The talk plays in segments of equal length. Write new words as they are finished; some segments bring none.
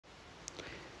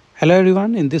Hello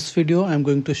everyone, in this video I'm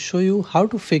going to show you how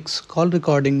to fix call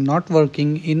recording not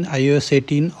working in iOS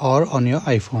 18 or on your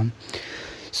iPhone.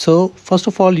 So first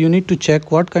of all you need to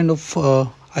check what kind of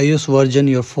iOS version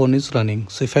your phone is running.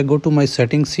 So if I go to my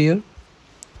settings here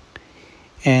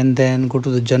and then go to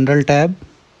the general tab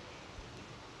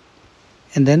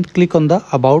and then click on the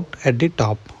about at the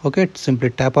top. Okay, simply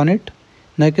tap on it.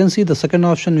 Now you can see the second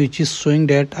option which is showing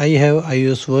that I have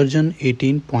iOS version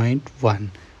 18.1.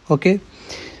 Okay.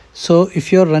 So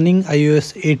if you're running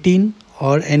iOS 18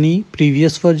 or any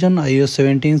previous version, iOS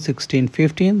 17, 16,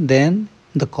 15, then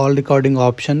the call recording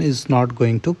option is not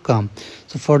going to come.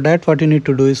 So for that, what you need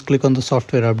to do is click on the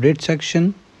software update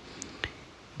section.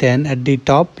 Then at the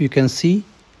top, you can see,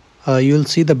 you'll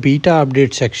see the beta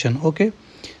update section. Okay.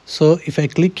 So if I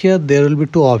click here, there will be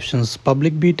two options,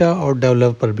 public beta or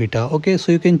developer beta. Okay.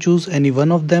 So you can choose any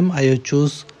one of them. I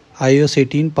choose iOS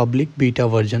 18 public beta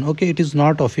version. Okay, it is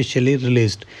not officially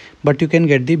released, but you can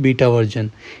get the beta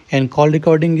version, and call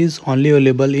recording is only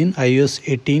available in iOS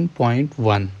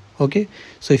 18.1. Okay,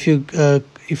 so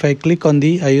if I click on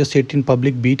the iOS 18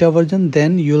 public beta version,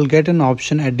 then you'll get an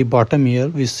option at the bottom here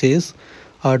which says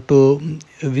that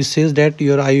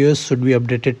your iOS should be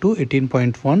updated to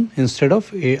 18.1 instead of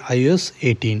iOS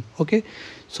 18. Okay,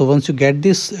 so once you get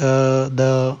this,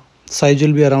 the size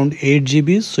will be around 8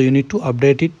 GB, so you need to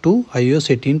update it to iOS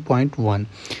 18.1.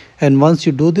 and once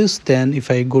you do this, then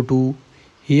if I go to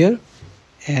here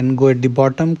and go at the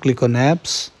bottom, click on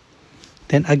apps,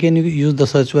 then again you use the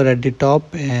search bar at the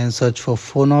top and search for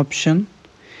phone option.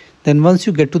 Then once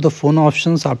you get to the phone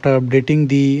options after updating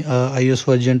the iOS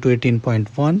version to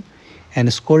 18.1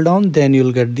 and scroll down, then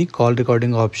you'll get the call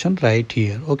recording option right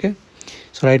here. Okay,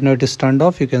 so right now it is turned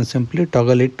off. You can simply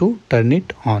toggle it to turn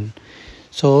it on.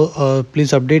 So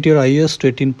please update your iOS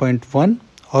to 18.1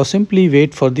 or simply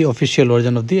wait for the official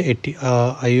version of the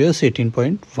iOS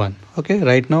 18.1. Okay,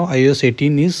 right now iOS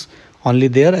 18 is only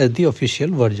there as the official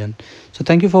version. So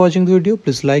thank you for watching the video.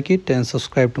 Please like it and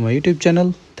subscribe to my YouTube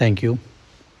channel. Thank you.